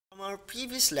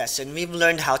previous lesson, we've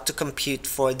learned how to compute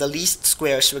for the least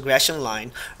squares regression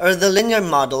line, or the linear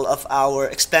model of our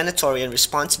explanatory and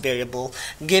response variable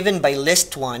given by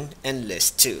list 1 and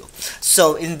list 2.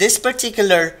 So in this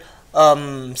particular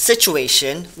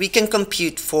situation, we can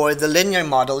compute for the linear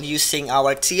model using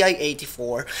our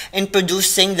TI-84 and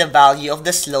producing the value of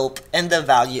the slope and the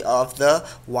value of the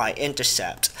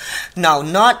y-intercept. Now,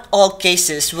 not all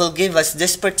cases will give us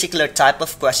this particular type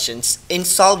of questions in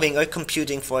solving or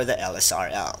computing for the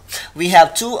LSRL. We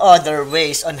have two other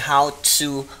ways on how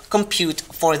to compute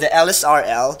for the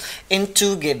LSRL in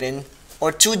two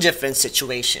different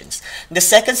situations. The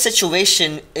second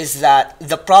situation is that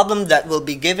the problem that will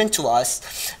be given to us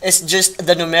is just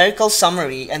the numerical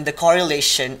summary and the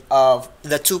correlation of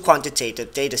the two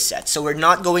quantitative data sets. So we're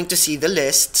not going to see the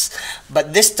lists,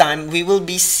 but this time we will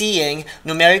be seeing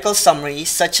numerical summaries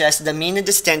such as the mean and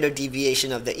the standard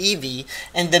deviation of the EV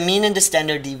and the mean and the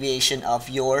standard deviation of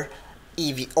your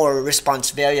EV or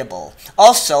response variable.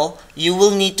 Also, you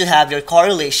will need to have your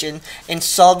correlation in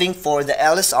solving for the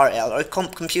LSRL or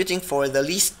computing for the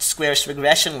least squares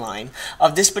regression line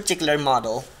of this particular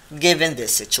model given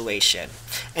this situation.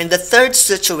 And the third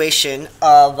situation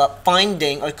of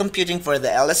finding or computing for the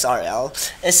LSRL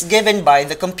is given by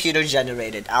the computer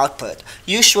generated output,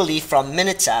 usually from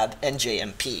Minitab and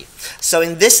JMP. So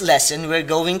in this lesson, we're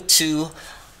going to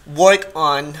work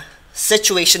on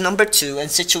situation number 2 and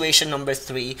situation number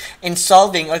 3 in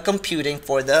solving or computing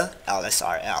for the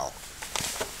LSRL.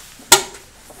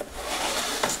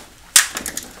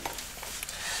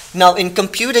 Now, in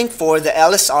computing for the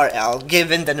LSRL,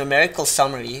 given the numerical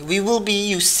summary, we will be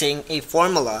using a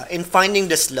formula in finding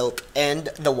the slope and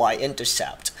the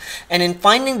y-intercept. And in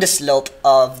finding the slope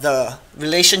of the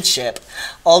relationship,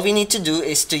 all we need to do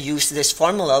is to use this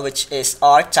formula, which is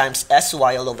r times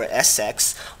sy all over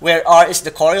sx, where r is the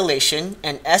correlation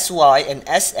and sy and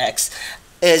sx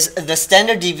is the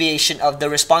standard deviation of the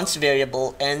response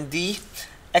variable and the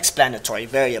explanatory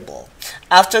variable.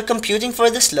 After computing for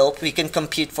the slope, we can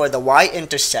compute for the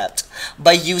y-intercept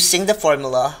by using the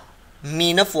formula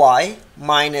mean of y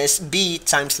minus b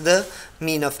times the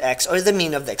mean of x, or the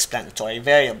mean of the explanatory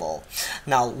variable.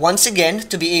 Now, once again,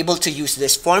 to be able to use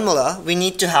this formula, we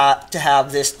need to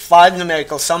have this 5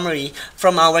 numerical summary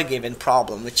from our given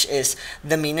problem, which is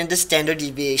the mean and the standard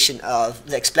deviation of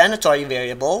the explanatory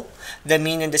variable, the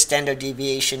mean and the standard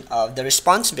deviation of the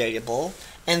response variable,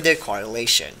 and their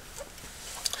correlation.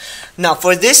 Now,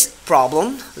 for this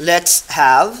problem, let's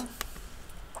have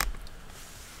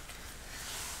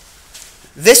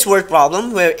this word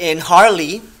problem wherein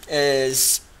Harley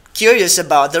is curious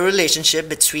about the relationship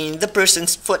between the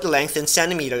person's foot length in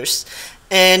centimeters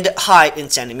and height in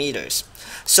centimeters.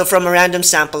 So from a random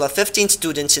sample of 15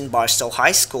 students in Barstow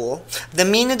High School, the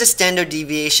mean and the standard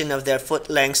deviation of their foot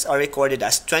lengths are recorded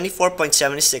as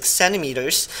 24.76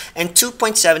 centimeters and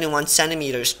 2.71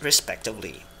 centimeters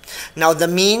respectively. Now, the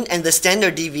mean and the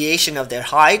standard deviation of their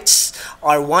heights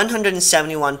are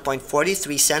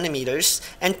 171.43 centimeters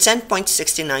and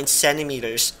 10.69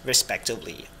 centimeters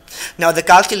respectively. Now, the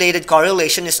calculated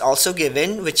correlation is also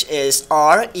given, which is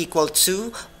r equal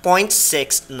to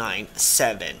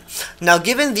 0.697. Now,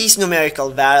 given these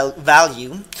numerical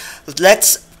value,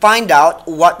 let's find out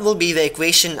what will be the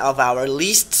equation of our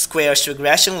least squares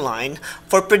regression line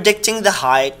for predicting the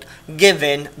height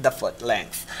given the foot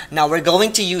length. Now, we're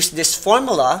going to use this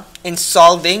formula in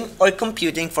solving or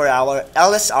computing for our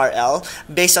LSRL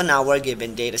based on our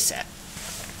given data set.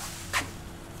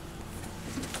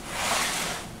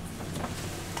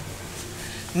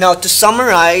 Now, to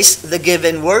summarize the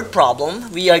given word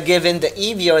problem, we are given the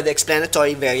EV, or the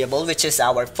explanatory variable, which is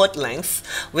our foot length,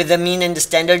 with the mean and the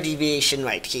standard deviation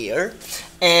right here.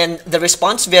 And the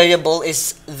response variable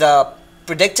is the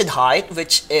predicted height,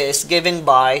 which is given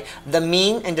by the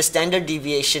mean and the standard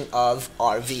deviation of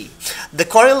RV. The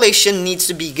correlation needs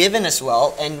to be given as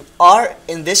well, and R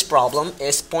in this problem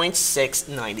is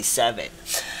 0.697.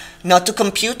 Now, to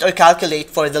compute or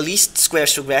calculate for the least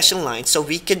squares regression line, so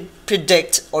we can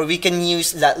predict, or we can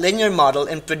use that linear model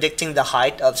in predicting the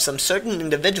height of some certain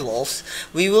individuals,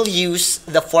 we will use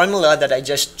the formula that I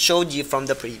just showed you from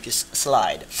the previous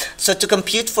slide. So to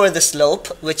compute for the slope,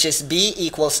 which is b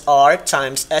equals r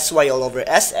times sy all over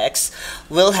sx,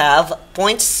 we'll have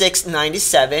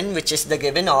 0.697, which is the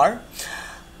given r,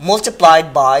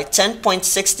 multiplied by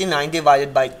 10.69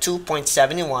 divided by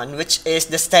 2.71, which is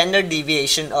the standard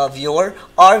deviation of your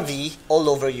RV all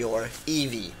over your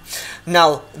EV.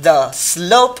 Now, the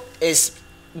slope is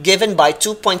given by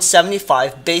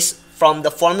 2.75 based from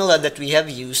the formula that we have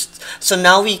used. So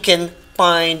now we can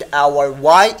find our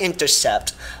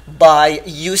y-intercept by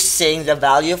using the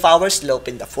value of our slope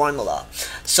in the formula.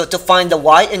 So to find the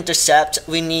y-intercept,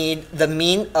 we need the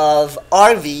mean of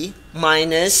RV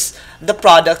minus the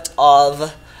product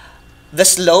of the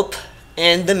slope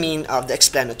and the mean of the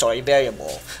explanatory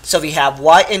variable. So we have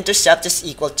y-intercept is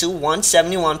equal to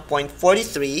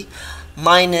 171.43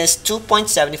 minus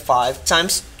 2.75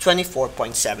 times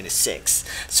 24.76.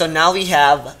 So now we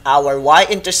have our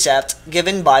y-intercept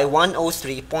given by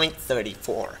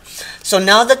 103.34. So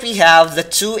now that we have the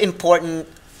two important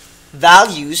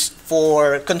values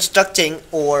for constructing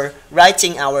or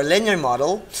writing our linear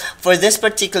model, for this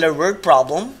particular word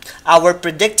problem, our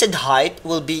predicted height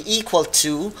will be equal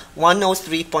to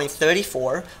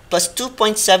 103.34 plus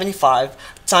 2.75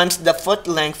 times the foot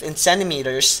length in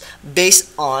centimeters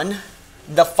based on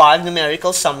the 5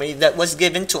 numerical summary that was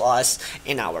given to us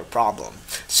in our problem.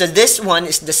 So this one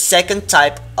is the second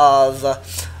type of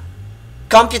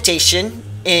computation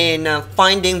in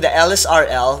finding the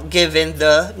LSRL given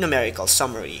the numerical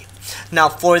summary. Now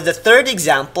for the third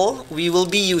example, we will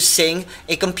be using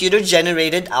a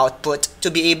computer-generated output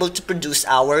to be able to produce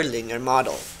our linear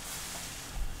model.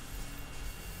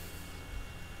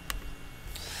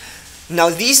 Now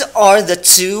these are the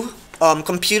two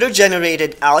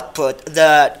computer-generated output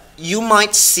that you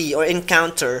might see or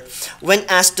encounter when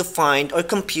asked to find or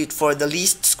compute for the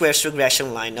least squares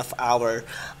regression line of our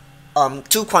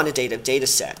two quantitative data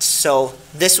sets. So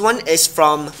this one is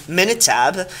from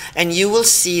Minitab, and you will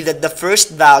see that the first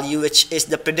value, which is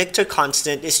the predictor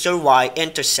constant, is your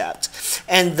y-intercept,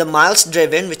 and the miles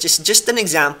driven, which is just an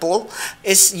example,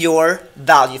 is your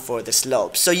value for the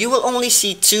slope. So you will only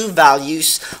see two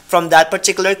values from that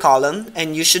particular column,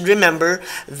 and you should remember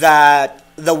that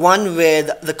the one with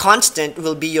the constant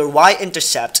will be your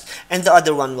y-intercept and the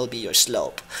other one will be your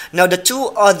slope. Now the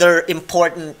two other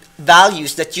important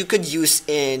values that you could use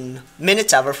in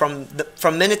Minitab or from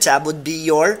Minitab would be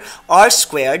your r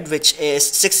squared, which is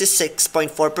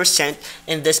 66.4%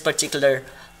 in this particular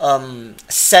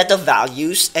set of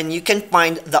values, and you can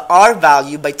find the r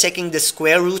value by taking the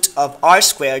square root of r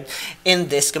squared in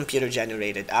this computer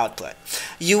generated output.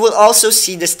 You will also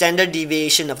see the standard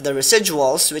deviation of the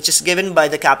residuals, which is given by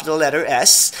the capital letter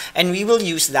S, and we will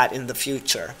use that in the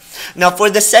future. Now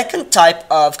for the second type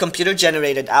of computer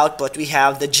generated output, we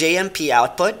have the JMP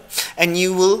output, and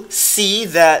you will see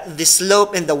that the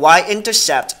slope and the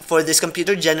y-intercept for this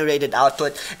computer generated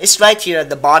output is right here at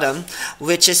the bottom,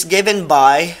 which is given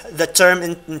by the term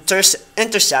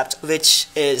intercept, which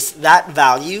is that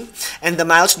value, and the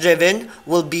miles driven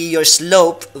will be your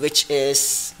slope, which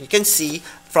is, you can see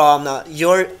from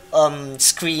your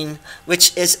screen,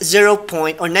 which is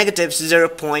negative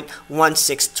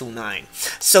 0.1629.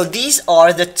 So these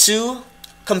are the two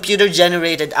computer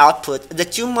generated output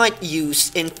that you might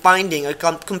use in finding or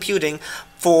computing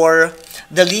for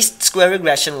the least square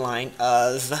regression line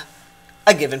of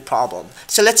a given problem.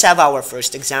 So let's have our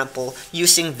first example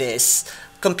using this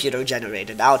computer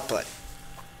generated output.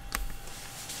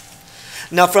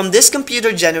 Now from this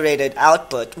computer generated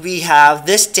output, we have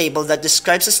this table that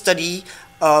describes a study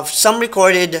of some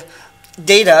recorded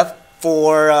data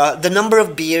for the number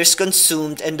of beers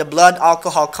consumed and the blood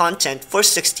alcohol content for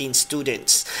 16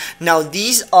 students. Now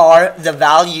these are the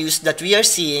values that we are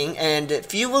seeing, and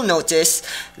if you will notice,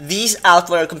 these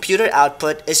output or computer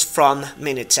output is from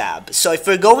Minitab. So if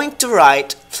we're going to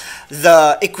write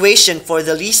the equation for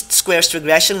the least squares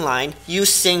regression line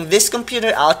using this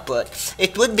computer output,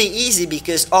 it would be easy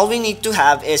because all we need to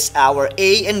have is our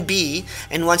A and B,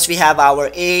 and once we have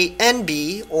our A and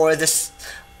B, or this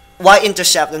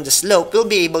y-intercept and the slope, we'll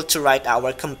be able to write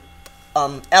our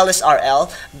LSRL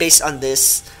based on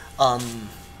this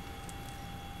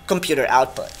computer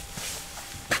output.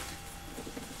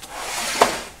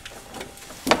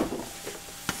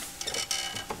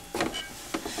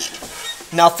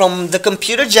 Now from the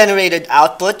computer generated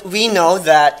output, we know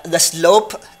that the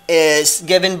slope is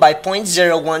given by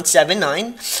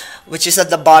 0.0179, which is at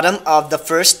the bottom of the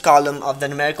first column of the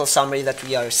numerical summary that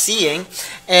we are seeing,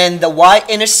 and the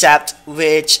y-intercept,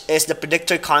 which is the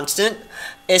predictor constant,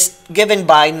 is given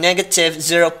by negative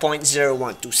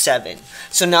 0.0127.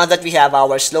 So now that we have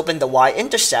our slope and the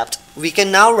y-intercept, we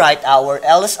can now write our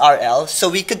LSRL, so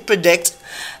we could predict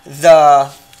the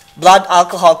blood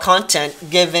alcohol content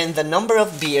given the number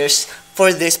of beers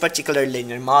for this particular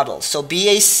linear model. So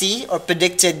BAC, or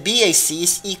predicted BAC,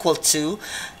 is equal to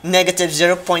negative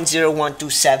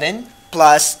 0.0127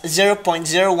 plus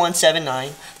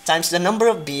 0.0179 times the number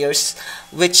of beers,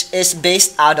 which is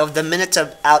based out of the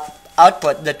Minitab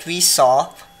output that we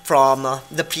saw from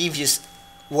the previous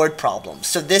word problem.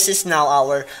 So this is now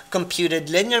our computed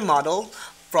linear model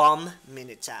from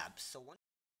Minitab. So